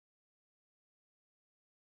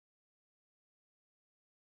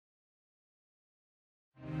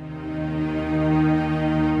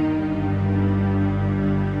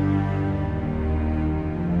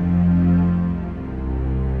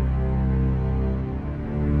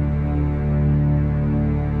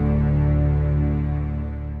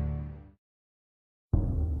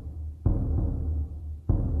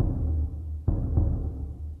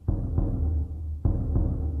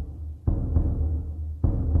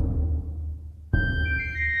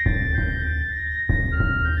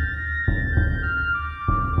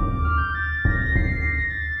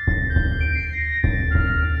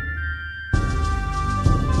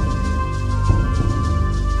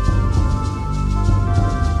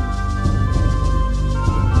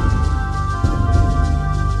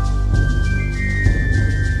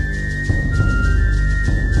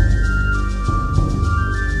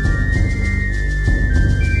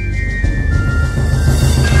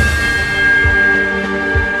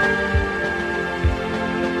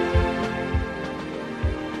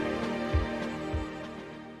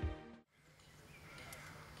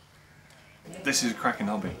This is a cracking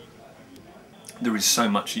hobby. There is so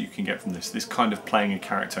much that you can get from this. This kind of playing a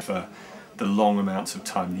character for the long amounts of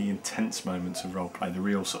time, the intense moments of roleplay, the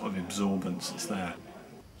real sort of absorbance that's there.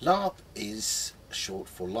 LARP is short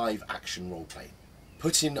for live action roleplaying.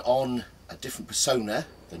 Putting on a different persona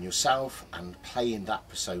than yourself and playing that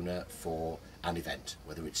persona for an event,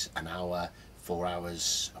 whether it's an hour, 4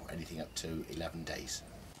 hours, or anything up to 11 days.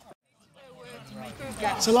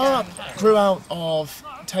 So LARP grew out of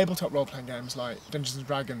tabletop role-playing games like Dungeons and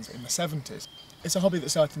Dragons in the 70s. It's a hobby that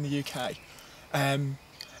started in the UK, and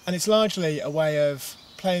it's largely a way of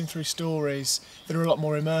playing through stories that are a lot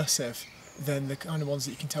more immersive than the kind of ones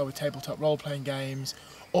that you can tell with tabletop role-playing games,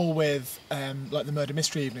 or with like the murder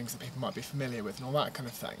mystery evenings that people might be familiar with and all that kind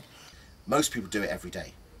of thing. Most people do it every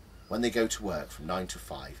day. When they go to work from 9 to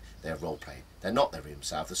 5, they're role-playing. They're not their real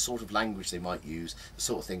self. The sort of language they might use, the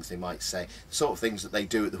sort of things they might say, the sort of things that they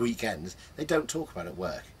do at the weekends, they don't talk about at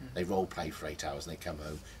work. They role-play for 8 hours and they come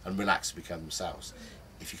home and relax and become themselves.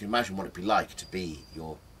 If you can imagine what it'd be like to be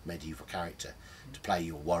your medieval character, to play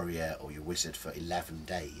your warrior or your wizard for 11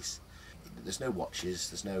 days. There's no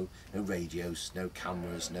watches, there's no radios, no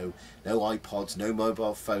cameras, no iPods, no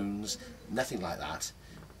mobile phones, nothing like that.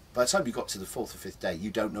 By the time you got to the 4th or 5th day,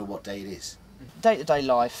 you don't know what day it is. Day-to-day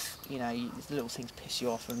life, you know, the little things piss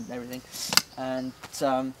you off and everything, and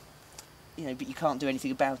you know, but you can't do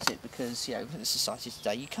anything about it because, you know, in the society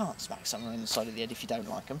today, you can't smack someone on the side of the head if you don't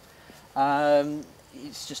like them.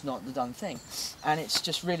 It's just not the done thing, and it's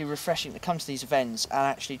just really refreshing to come to these events and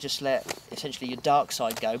actually just let essentially your dark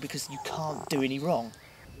side go because you can't do any wrong.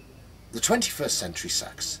 The 21st century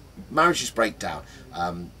sucks. Marriages break down.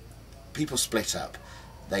 People split up.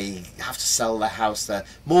 They have to sell their house, their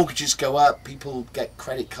mortgages go up, people get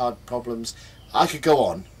credit card problems. I could go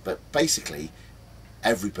on, but basically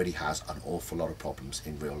everybody has an awful lot of problems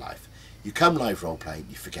in real life. You come live role-playing,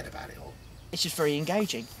 you forget about it all. It's just very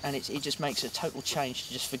engaging, and it just makes a total change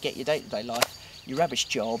to just forget your day-to-day life, your rubbish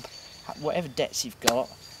job, whatever debts you've got,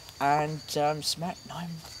 and smack 9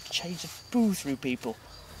 shades of boo through people.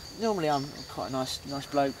 Normally I'm quite a nice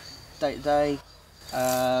bloke, day-to-day.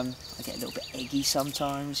 I get a little bit eggy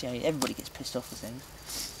sometimes. Yeah, everybody gets pissed off with things.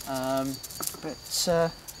 But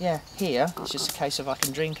yeah, here it's just a case of I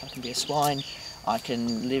can drink, I can be a swine, I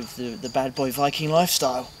can live the bad boy Viking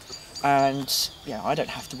lifestyle, and yeah, I don't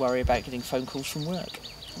have to worry about getting phone calls from work.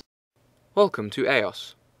 Welcome to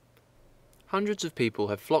EOS. Hundreds of people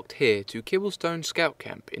have flocked here to Kibblestone Scout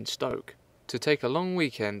Camp in Stoke to take a long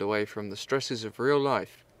weekend away from the stresses of real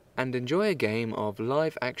life and enjoy a game of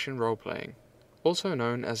live action role-playing, also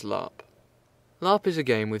known as LARP. LARP is a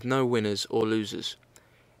game with no winners or losers.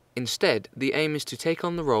 Instead, the aim is to take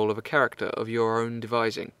on the role of a character of your own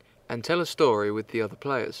devising and tell a story with the other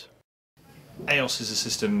players. EOS is a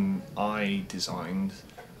system I designed.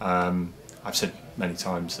 I've said many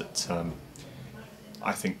times that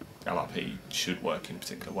I think LRP should work in a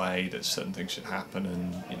particular way, that certain things should happen,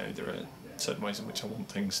 and you know, there are certain ways in which I want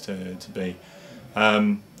things to be.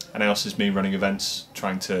 And EOS is me running events,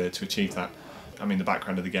 trying to achieve that. I mean, the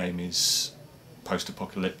background of the game is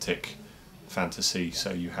post-apocalyptic fantasy,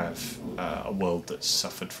 so you have a world that's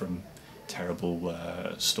suffered from terrible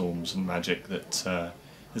storms and magic that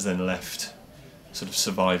has then left sort of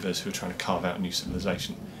survivors who are trying to carve out a new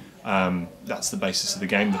civilization. That's the basis of the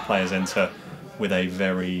game. The players enter with a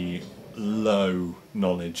very low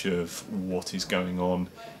knowledge of what is going on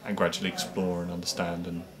and gradually explore and understand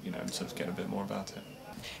and, you know, and sort of get a bit more about it.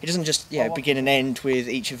 It doesn't just begin and end with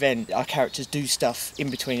each event. Our characters do stuff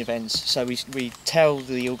in between events, so we tell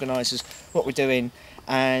the organisers what we're doing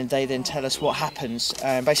and they then tell us what happens,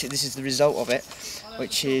 and basically this is the result of it,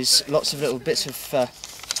 which is lots of little bits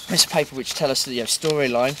of paper which tell us the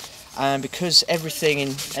storyline. And because everything in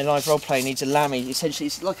live roleplay needs a LAMI, essentially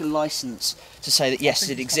it's like a license to say that yes,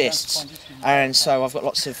 it exists. And so I've got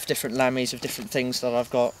lots of different LAMIs of different things that I've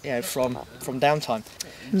got, you know, from downtime.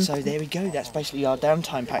 So there we go, that's basically our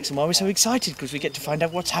downtime packs, and why we're so excited, because we get to find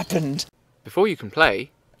out what's happened. Before you can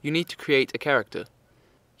play, you need to create a character.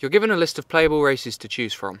 You're given a list of playable races to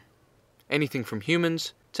choose from. Anything from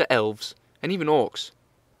humans to elves and even orcs.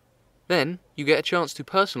 Then you get a chance to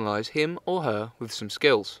personalise him or her with some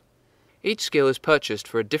skills. Each skill is purchased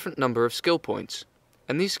for a different number of skill points,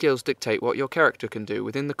 and these skills dictate what your character can do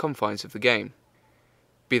within the confines of the game.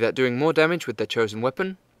 Be that doing more damage with their chosen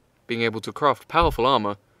weapon, being able to craft powerful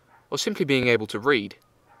armour, or simply being able to read.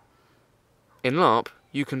 In LARP,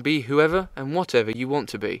 you can be whoever and whatever you want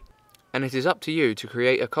to be, and it is up to you to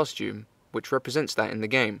create a costume which represents that in the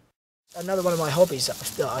game. Another one of my hobbies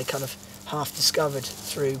that I kind of half discovered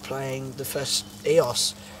through playing the first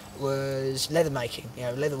EOS was leather making,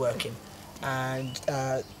 leather working. And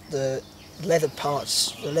the leather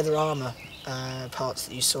parts, the leather armour parts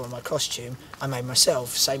that you saw in my costume, I made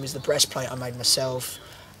myself. Same as the breastplate, I made myself.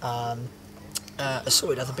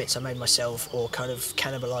 Assorted other bits I made myself, or kind of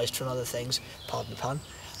cannibalised from other things, pardon the pun.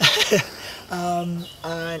 And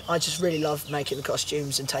I just really love making the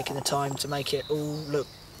costumes and taking the time to make it all look,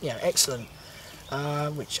 excellent.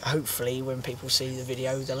 Which hopefully when people see the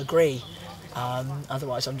video they'll agree.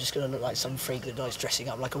 Otherwise I'm just going to look like some freak that likes dressing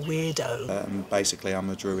up like a weirdo. Basically I'm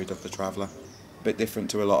a druid of the Traveller. A bit different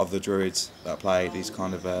to a lot of the druids that I played. He's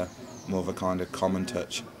kind of more of a kind of common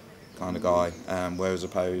touch kind of guy, whereas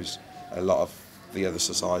opposed a lot of the other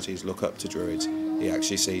societies look up to druids. He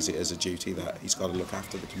actually sees it as a duty that he's got to look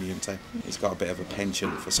after the community. He's got a bit of a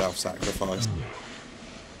penchant for self-sacrifice.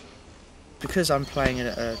 Because I'm playing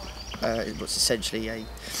what's essentially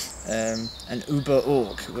an Uber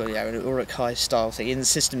Orc, an Uruk-hai style thing. In the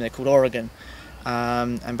system they're called Oregon,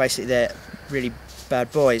 and basically they're really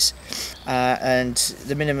bad boys. And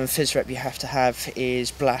the minimum phys rep you have to have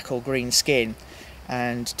is black or green skin.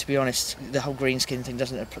 And to be honest, the whole green skin thing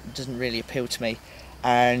doesn't really appeal to me,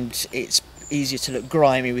 and it's easier to look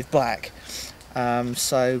grimy with black.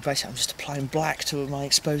 So basically, I'm just applying black to my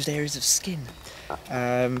exposed areas of skin.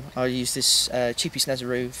 I use this cheapy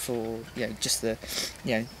snazaroo for just the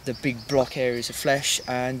big block areas of flesh,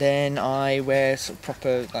 and then I wear sort of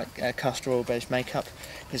proper castor oil based makeup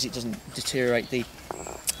because it doesn't deteriorate the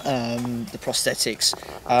prosthetics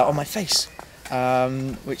on my face.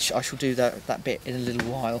 Which I shall do that bit in a little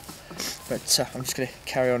while, but I'm just going to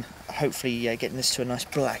carry on, hopefully getting this to a nice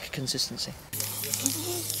black consistency.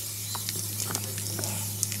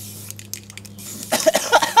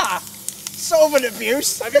 Solvent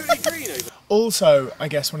abuse! Have you any green over? Also, I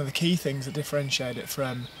guess one of the key things that differentiate it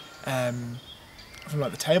from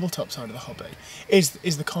like the tabletop side of the hobby is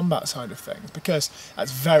the combat side of things, because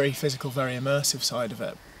that's very physical, very immersive side of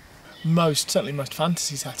it. Certainly most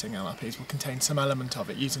fantasy setting LRPs will contain some element of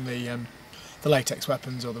it, using the latex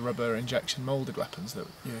weapons or the rubber injection moulded weapons that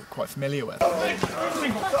you're quite familiar with.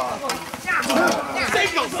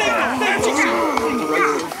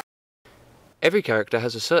 Every character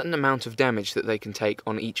has a certain amount of damage that they can take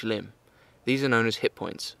on each limb. These are known as hit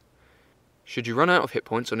points. Should you run out of hit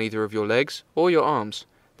points on either of your legs or your arms,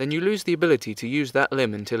 then you lose the ability to use that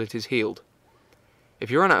limb until it is healed. If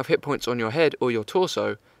you run out of hit points on your head or your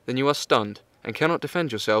torso, then you are stunned and cannot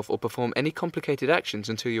defend yourself or perform any complicated actions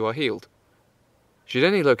until you are healed. Should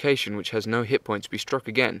any location which has no hit points be struck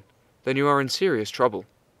again, then you are in serious trouble.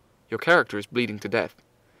 Your character is bleeding to death.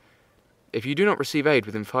 If you do not receive aid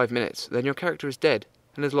within 5 minutes, then your character is dead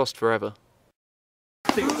and is lost forever.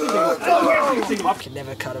 You can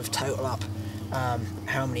never kind of total up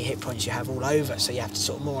how many hit points you have all over, so you have to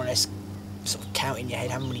sort of more or less sort of count in your head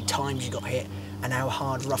how many times you got hit and how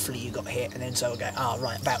hard roughly you got hit, and then so I'll go,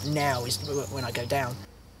 right, about now is when I go down.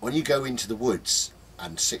 When you go into the woods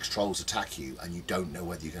and 6 trolls attack you and you don't know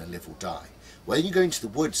whether you're going to live or die, when you go into the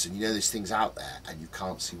woods and you know there's things out there and you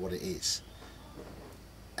can't see what it is,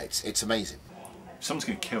 it's amazing. If someone's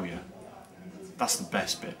going to kill you, that's the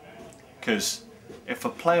best bit, because if a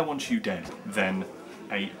player wants you dead, then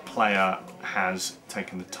a player has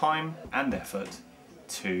taken the time and effort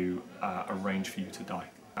to arrange for you to die.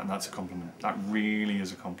 And that's a compliment. That really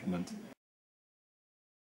is a compliment.